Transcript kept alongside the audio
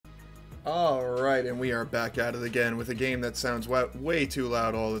Alright, and we are back at it again with a game that sounds way too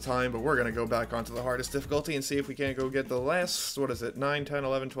loud all the time, but we're going to go back onto the hardest difficulty and see if we can't go get the last, 9, 10,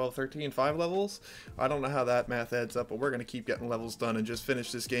 11, 12, 13, 5 levels? I don't know how that math adds up, but we're going to keep getting levels done and just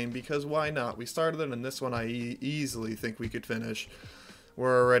finish this game, because why not? We started it, and this one I easily think we could finish.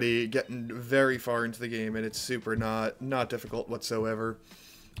 We're already getting very far into the game, and it's super not difficult whatsoever.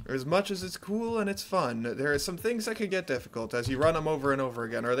 As much as it's cool and it's fun, there are some things that could get difficult as you run them over and over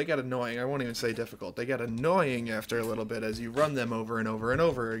again, or they get annoying. I won't even say difficult. They get annoying after a little bit as you run them over and over and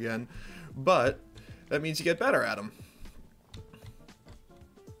over again, but that means you get better at them.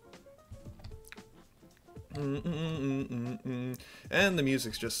 And the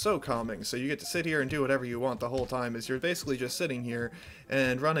music's just so calming, so you get to sit here and do whatever you want the whole time, as you're basically just sitting here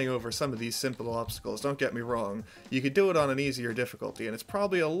and running over some of these simple obstacles. Don't get me wrong, you could do it on an easier difficulty, and it's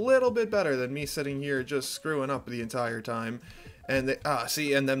probably a little bit better than me sitting here just screwing up the entire time, and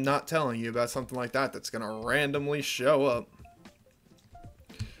and them not telling you about something like that that's gonna randomly show up.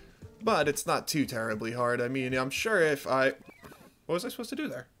 But it's not too terribly hard. I mean, I'm sure if what was I supposed to do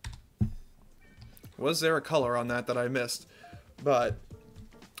there? Was there a color on that I missed? But,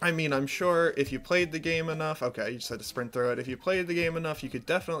 I mean, I'm sure if you played the game enough, okay, you just had to sprint through it. If you played the game enough, you could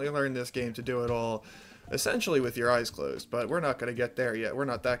definitely learn this game to do it all, essentially with your eyes closed. But we're not going to get there yet. We're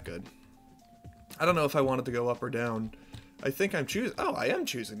not that good. I don't know if I wanted to go up or down. I think I'm choosing. Oh, I am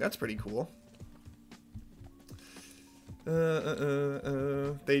choosing. That's pretty cool.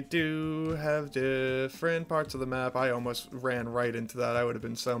 They do have different parts of the map. I almost ran right into that. I would have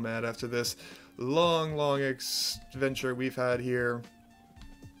been so mad after this long adventure we've had here.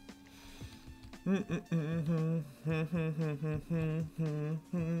 Get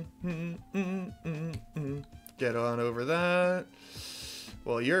on over that.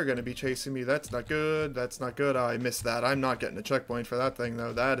 Well, you're going to be chasing me. That's not good. That's not good. Oh, I missed that. I'm not getting a checkpoint for that thing,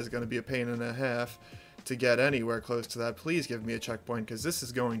 though. That is going to be a pain and a half to get anywhere close to that. Please give me a checkpoint, because this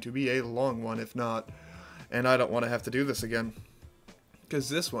is going to be a long one if not, and I don't want to have to do this again, because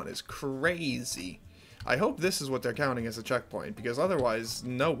this one is crazy. I hope this is what they're counting as a checkpoint, because otherwise,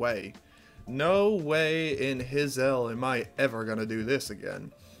 no way in his hell am I ever gonna do this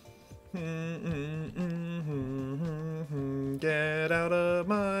again. Get out of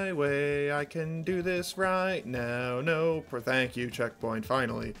my way, I can do this right now. No, thank you, checkpoint,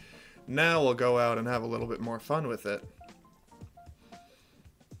 finally. Now we'll go out and have a little bit more fun with it.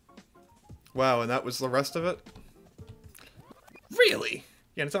 Wow, and that was the rest of it? Really?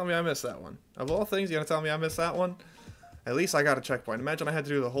 You're gonna tell me I missed that one? Of all things, you're gonna tell me I missed that one? At least I got a checkpoint. Imagine I had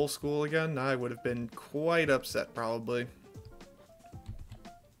to do the whole school again. I would have been quite upset, probably.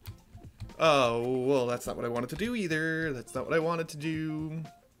 Oh, well, that's not what I wanted to do either. That's not what I wanted to do.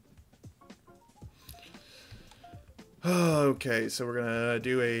 Okay, so we're gonna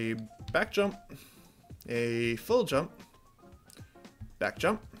do a back jump, a full jump, back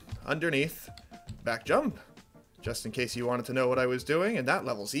jump, underneath, back jump, just in case you wanted to know what I was doing, and that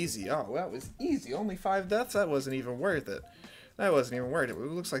level's easy. Oh, that was easy. Only 5 deaths? That wasn't even worth it. That wasn't even worth it. It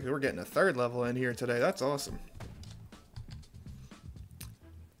looks like we're getting a 3rd level in here today. That's awesome.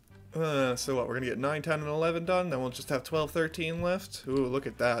 So what, we're gonna get 9, 10, and 11 done, then we'll just have 12, 13 left? Ooh, look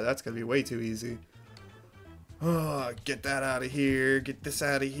at that. That's gonna be way too easy. Oh, get that out of here. Get this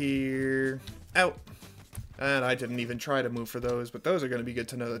out of here. Out. And I didn't even try to move for those, but those are going to be good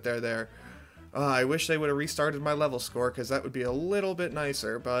to know that they're there. I wish they would have restarted my level score, because that would be a little bit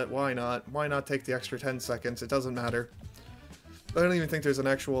nicer, but why not? Why not take the extra 10 seconds? It doesn't matter. I don't even think there's an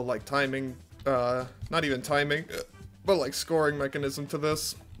actual, like, timing, not even timing, but, like, scoring mechanism to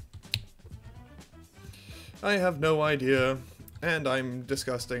this. I have no idea, and I'm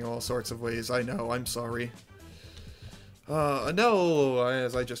disgusting all sorts of ways. I know, I'm sorry. No,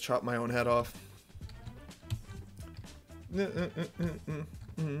 as I just chopped my own head off.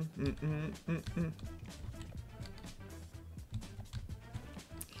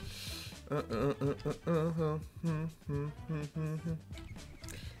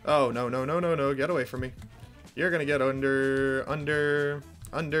 Oh, no, get away from me. You're gonna get under.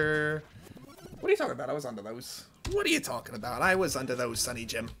 What are you talking about? I was under those. What are you talking about? I was under those, Sonny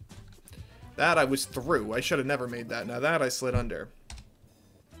Jim. That I was through. I should have never made that. Now that I slid under.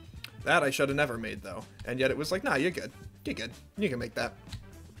 That I should have never made, though. And yet it was like, nah, you're good. You're good. You can make that.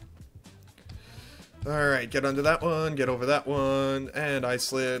 Alright, get under that one, get over that one, and I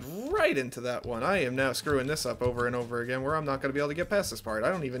slid right into that one. I am now screwing this up over and over again, where I'm not going to be able to get past this part.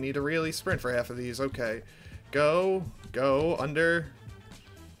 I don't even need to really sprint for half of these. Okay. Go, under.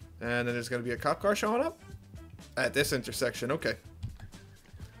 And then there's going to be a cop car showing up at this intersection. Okay.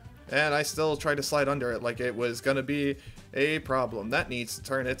 And I still tried to slide under it like it was going to be a problem. That needs to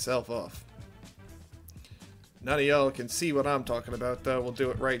turn itself off. None of y'all can see what I'm talking about, though. We'll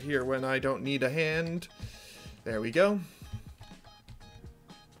do it right here when I don't need a hand. There we go.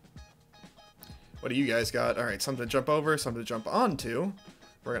 What do you guys got? Alright, something to jump over, something to jump onto.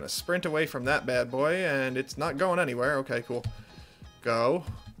 We're going to sprint away from that bad boy, and it's not going anywhere. Okay, cool. Go.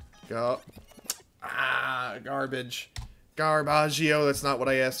 Go. Ah, garbage. Garbaggio, that's not what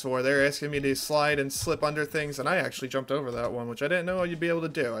I asked for. They're asking me to slide and slip under things, and I actually jumped over that one, which I didn't know you'd be able to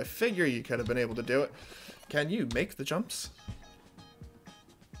do. I figure you could have been able to do it. Can you make the jumps?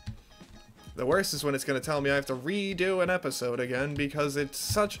 The worst is when it's going to tell me I have to redo an episode again, because it's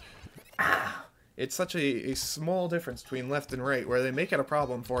such... It's such a small difference between left and right, where they make it a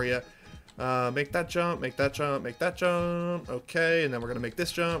problem for you. Make that jump, make that jump, make that jump. Okay, and then we're going to make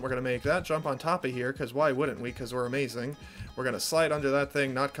this jump. We're going to make that jump on top of here, because why wouldn't we? Because we're amazing. We're going to slide under that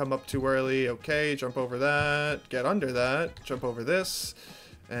thing, not come up too early. Okay, jump over that, get under that, jump over this,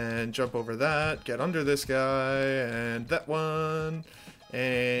 and jump over that, get under this guy, and that one.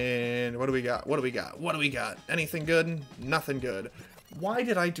 And what do we got? What do we got? What do we got? Anything good? Nothing good. Why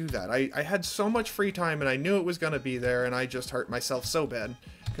did I do that? I had so much free time and I knew it was going to be there and I just hurt myself so bad.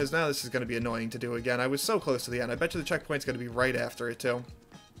 Because now this is going to be annoying to do again. I was so close to the end. I bet you the checkpoint's going to be right after it too.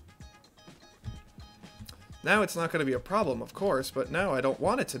 Now it's not going to be a problem, of course, but now I don't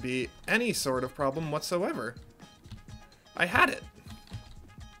want it to be any sort of problem whatsoever. I had it.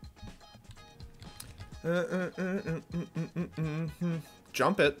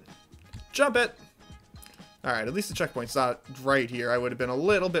 Jump it. Jump it! Alright, at least the checkpoint's not right here. I would have been a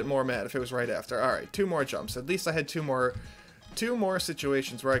little bit more mad if it was right after. Alright, 2 more jumps. At least I had two more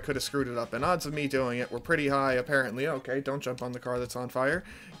situations where I could have screwed it up. And odds of me doing it were pretty high, apparently. Okay, don't jump on the car that's on fire.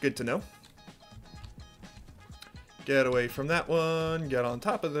 Good to know. Get away from that one. Get on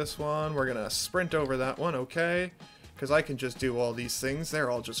top of this one. We're going to sprint over that one, okay? Because I can just do all these things. They're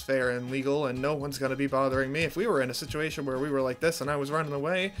all just fair and legal, and no one's going to be bothering me. If we were in a situation where we were like this and I was running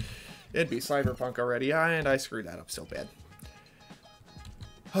away... It'd be Cyberpunk already, and I screwed that up so bad.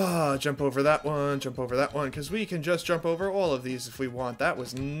 Jump over that one, because we can just jump over all of these if we want. That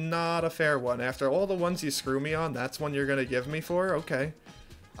was not a fair one. After all the ones you screw me on, that's one you're going to give me for? Okay.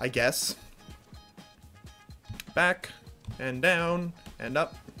 I guess. Back, and down, and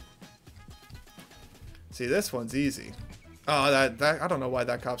up. See, this one's easy. Oh, that I don't know why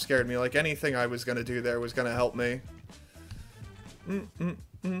that cop scared me. Like, anything I was going to do there was going to help me.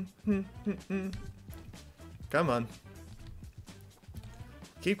 Come on.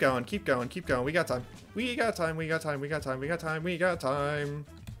 Keep going, keep going, keep going. We got time. We got time, we got time, we got time, we got time, we got time.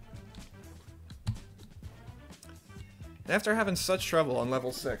 After having such trouble on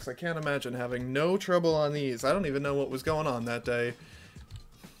level 6, I can't imagine having no trouble on these. I don't even know what was going on that day.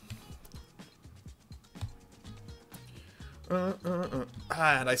 And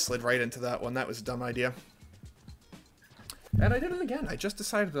I slid right into that one. That was a dumb idea. And I did it again. I just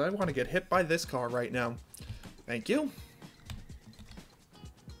decided that I want to get hit by this car right now. Thank you.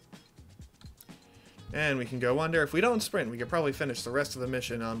 And we can go under. If we don't sprint, we could probably finish the rest of the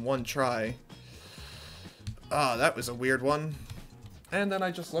mission on one try. Ah, that was a weird one. And then I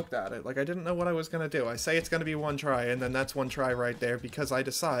just looked at it. Like, I didn't know what I was going to do. I say it's going to be one try, and then that's one try right there because I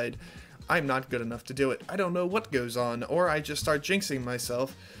decide I'm not good enough to do it. I don't know what goes on, or I just start jinxing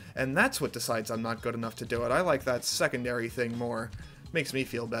myself. And that's what decides I'm not good enough to do it. I like that secondary thing more. Makes me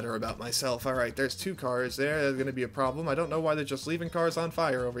feel better about myself. Alright, there's 2 cars there. There's going to be a problem. I don't know why they're just leaving cars on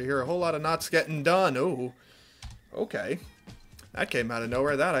fire over here. A whole lot of knots getting done. Ooh. Okay. That came out of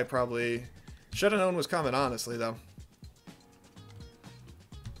nowhere. That I probably should have known was coming, honestly, though.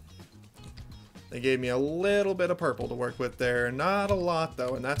 They gave me a little bit of purple to work with there. Not a lot,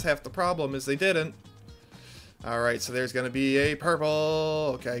 though, and that's half the problem, is they didn't. Alright, so there's going to be a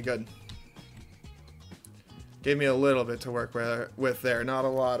purple. Okay, good. Gave me a little bit to work with there, not a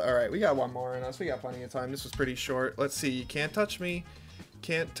lot. Alright, we got one more in us. We got plenty of time. This was pretty short. Let's see. You can't touch me.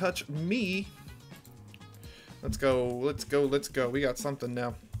 Can't touch me. Let's go. Let's go. Let's go. We got something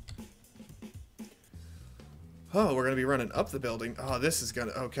now. Oh, we're going to be running up the building. Oh, this is going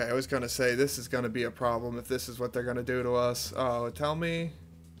to... Okay, I was going to say this is going to be a problem if this is what they're going to do to us. Oh, tell me.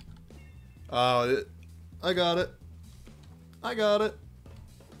 Oh, I got it. I got it.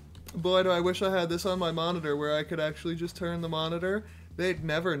 Boy, do I wish I had this on my monitor where I could actually just turn the monitor. They'd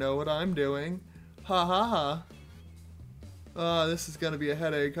never know what I'm doing. Ha ha ha. Ah, this is going to be a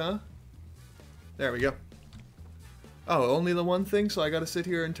headache, huh? There we go. Oh, only the one thing, so I gotta sit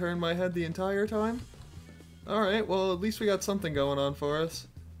here and turn my head the entire time? Alright, well, at least we got something going on for us.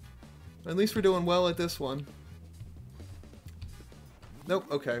 At least we're doing well at this one. Nope,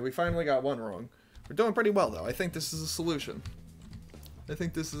 okay, we finally got one wrong. We're doing pretty well, though. I think this is a solution. I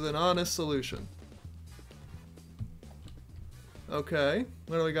think this is an honest solution. Okay,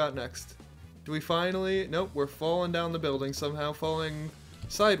 what do we got next? Do we finally... Nope, we're falling down the building somehow, falling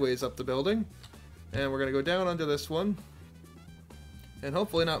sideways up the building. And we're going to go down onto this one. And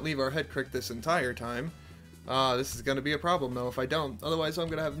hopefully not leave our head crick this entire time. This is going to be a problem, though, if I don't. Otherwise, I'm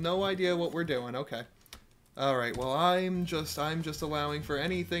going to have no idea what we're doing. Okay. Alright, well, I'm just allowing for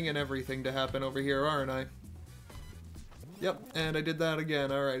anything and everything to happen over here, aren't I? Yep, and I did that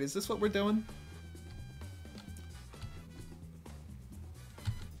again. Alright, is this what we're doing?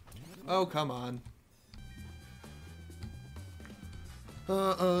 Oh, come on.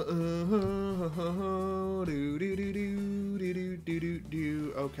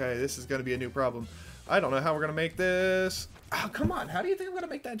 Okay, this is gonna be a new problem. I don't know how we're gonna make this. Oh, come on. How do you think I'm gonna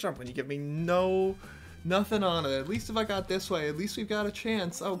make that jump when you give me nothing on it? At least if I got this way, at least we've got a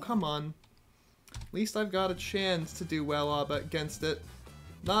chance. Oh, come on. At least I've got a chance to do well up against it.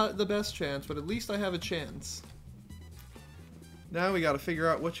 Not the best chance, but at least I have a chance. Now we gotta figure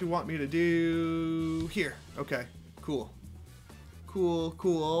out what you want me to do here. Okay, cool. Cool,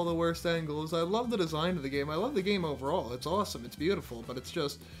 cool, all the worst angles. I love the design of the game. I love the game overall. It's awesome, it's beautiful, but it's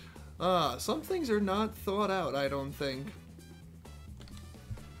just... some things are not thought out, I don't think.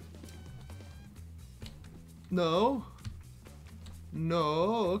 No.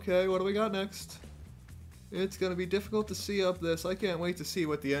 No, okay, what do we got next? It's gonna be difficult to see up this. I can't wait to see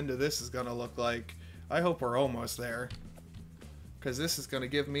what the end of this is gonna look like. I hope we're almost there. Because this is gonna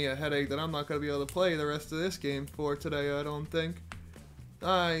give me a headache that I'm not gonna be able to play the rest of this game for today, I don't think.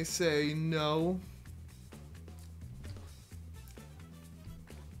 I say no.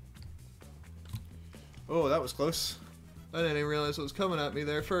 Oh, that was close. I didn't even realize what was coming at me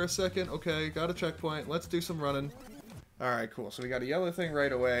there for a second. Okay, got a checkpoint. Let's do some running. Alright, cool. So we got a yellow thing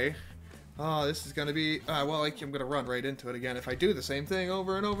right away. Oh, this is going to be... well, I'm going to run right into it again if I do the same thing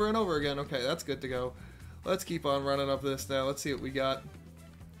over and over and over again. Okay, that's good to go. Let's keep on running up this now. Let's see what we got.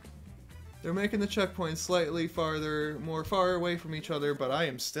 They're making the checkpoints slightly more far away from each other, but I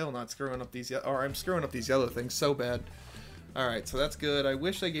am still not screwing up these... Or I'm screwing up these yellow things so bad. Alright, so that's good. I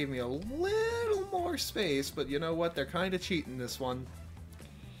wish they gave me a little more space, but you know what? They're kind of cheating this one.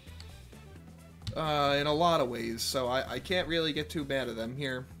 In a lot of ways, so I can't really get too mad at them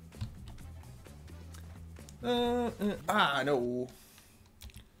here. No.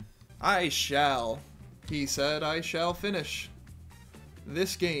 I shall. He said I shall finish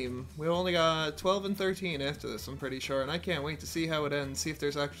this game. We only got 12 and 13 after this, I'm pretty sure, and I can't wait to see how it ends, see if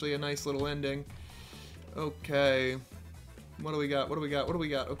there's actually a nice little ending. Okay. What do we got? What do we got? What do we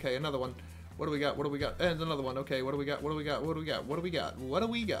got? Okay, another one. What do we got? What do we got? And another one. Okay, what do we got? What do we got? What do we got? What do we got? What do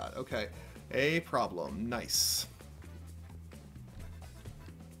we got? Okay. A problem. Nice.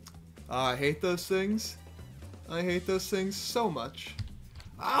 I hate those things. I hate those things so much.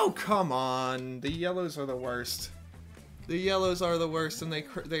 Oh, come on. The yellows are the worst. The yellows are the worst, and they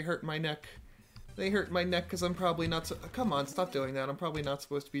hurt my neck. They hurt my neck because I'm probably not so... Come on, stop doing that. I'm probably not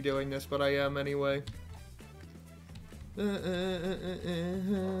supposed to be doing this, but I am anyway.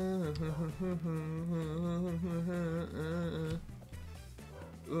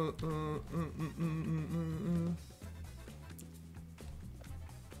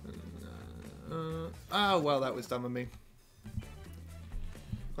 Oh, well, that was dumb of me.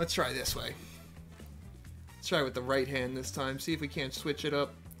 Let's try this way. Let's try with the right hand this time. See if we can't switch it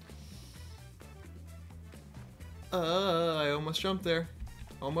up. I almost jumped there.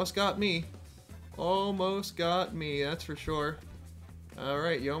 Almost got me. Almost got me, that's for sure.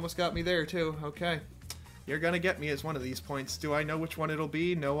 Alright, you almost got me there, too. Okay. You're gonna get me as one of these points. Do I know which one it'll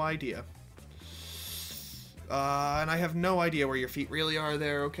be? No idea. And I have no idea where your feet really are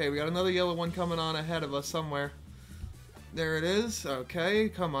there. Okay, we got another yellow one coming on ahead of us somewhere. There it is. Okay,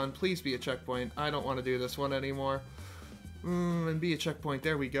 come on, please be a checkpoint. I don't want to do this one anymore. And be a checkpoint.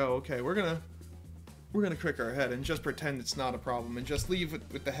 There we go. Okay, we're gonna crick our head and just pretend it's not a problem and just leave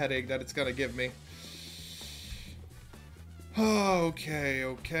with the headache that it's gonna give me. Okay,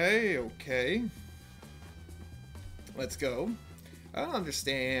 okay, okay. Let's go. I don't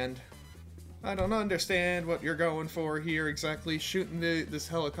understand. I don't understand what you're going for here exactly. Shooting this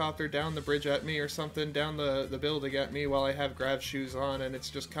helicopter down the bridge at me or something, down the building at me while I have grav shoes on, and it's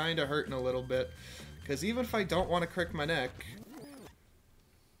just kind of hurting a little bit. Because even if I don't want to crick my neck...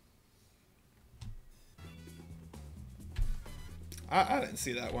 I didn't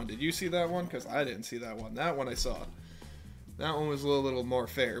see that one. Did you see that one? Because I didn't see that one. That one I saw. That one was a little more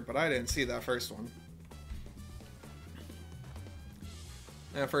fair, but I didn't see that first one.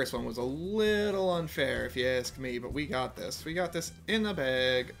 That first one was a little unfair, if you ask me, but we got this. We got this in the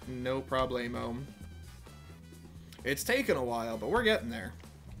bag. No problemo. It's taken a while, but we're getting there.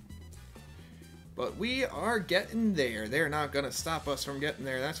 But we are getting there. They're not going to stop us from getting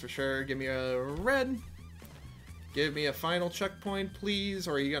there, that's for sure. Give me a red. Give me a final checkpoint, please.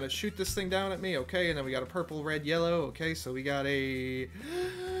 Or are you going to shoot this thing down at me? Okay, and then we got a purple, red, yellow. Okay, so we got a...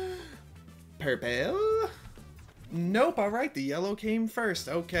 purple? Nope, alright, the yellow came first.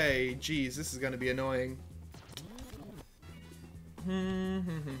 Okay, geez, this is going to be annoying.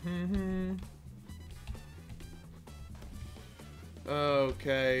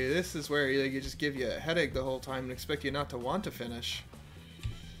 Okay, this is where they just give you a headache the whole time and expect you not to want to finish.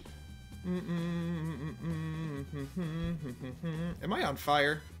 Am I on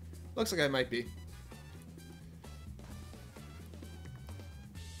fire? Looks like I might be.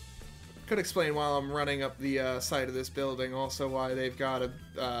 Could explain while I'm running up the side of this building also why they've got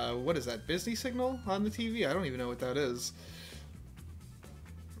a, what is that, busy signal on the TV? I don't even know what that is.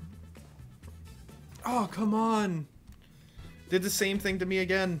 Oh, come on! Did the same thing to me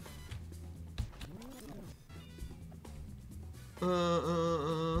again.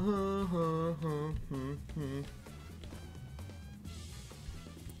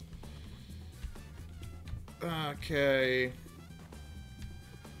 Okay.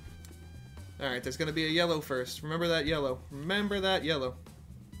 Alright, there's gonna be a yellow first. Remember that yellow. Remember that yellow.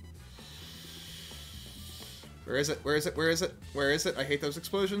 Where is it? Where is it? Where is it? Where is it? I hate those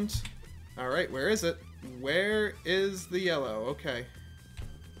explosions. Alright, where is it? Where is the yellow? Okay.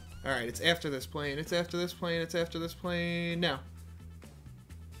 Alright, it's after this plane. It's after this plane. It's after this plane. Now.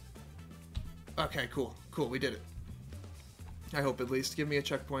 Okay, cool. Cool, we did it. I hope at least. Give me a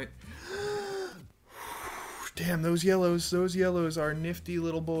checkpoint. Damn, those yellows are nifty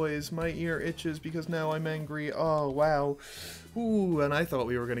little boys. My ear itches because now I'm angry. Oh, wow. Ooh, and I thought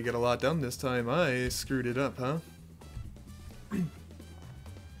we were going to get a lot done this time. I screwed it up, huh?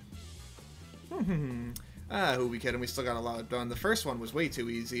 Who we kidding? We still got a lot done. The first one was way too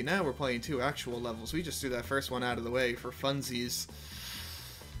easy. Now we're playing 2 actual levels. We just do that first one out of the way for funsies.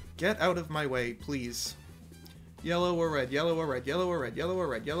 Get out of my way, please. Yellow or red, yellow or red, yellow or red, yellow or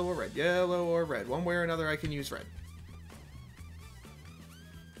red, yellow or red, yellow or red. One way or another I can use red.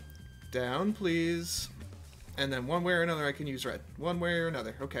 Down, please. And then one way or another I can use red. One way or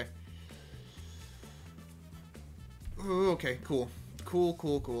another. Okay. Ooh, okay, cool. Cool,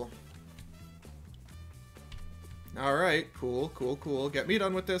 cool, cool. Alright, cool, cool, cool. Get me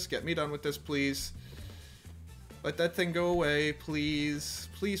done with this. Get me done with this, please. Let that thing go away, please.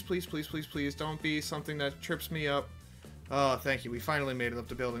 Please, please, please, please, please. Don't be something that trips me up. Oh, thank you. We finally made it up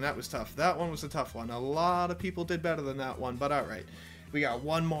the building. That was tough. That one was a tough one. A lot of people did better than that one, but alright. We got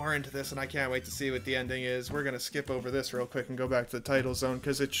one more into this, and I can't wait to see what the ending is. We're going to skip over this real quick and go back to the title zone,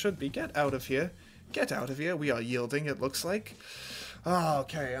 because it should be get out of here. Get out of here. We are yielding, it looks like. Oh,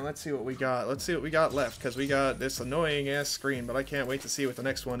 okay, and let's see what we got. Let's see what we got left, because we got this annoying-ass screen, but I can't wait to see what the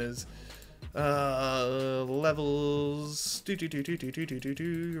next one is. Levels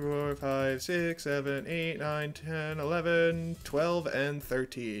 4, 5, 6, 7, 8, 9, 10, 11, 12, and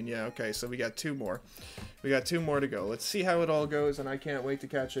 13. Yeah, okay, so we got 2 more. We got 2 more to go. Let's see how it all goes, and I can't wait to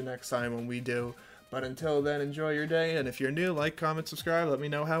catch you next time when we do. But until then, enjoy your day, and if you're new, like, comment, subscribe, let me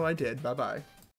know how I did. Bye-bye.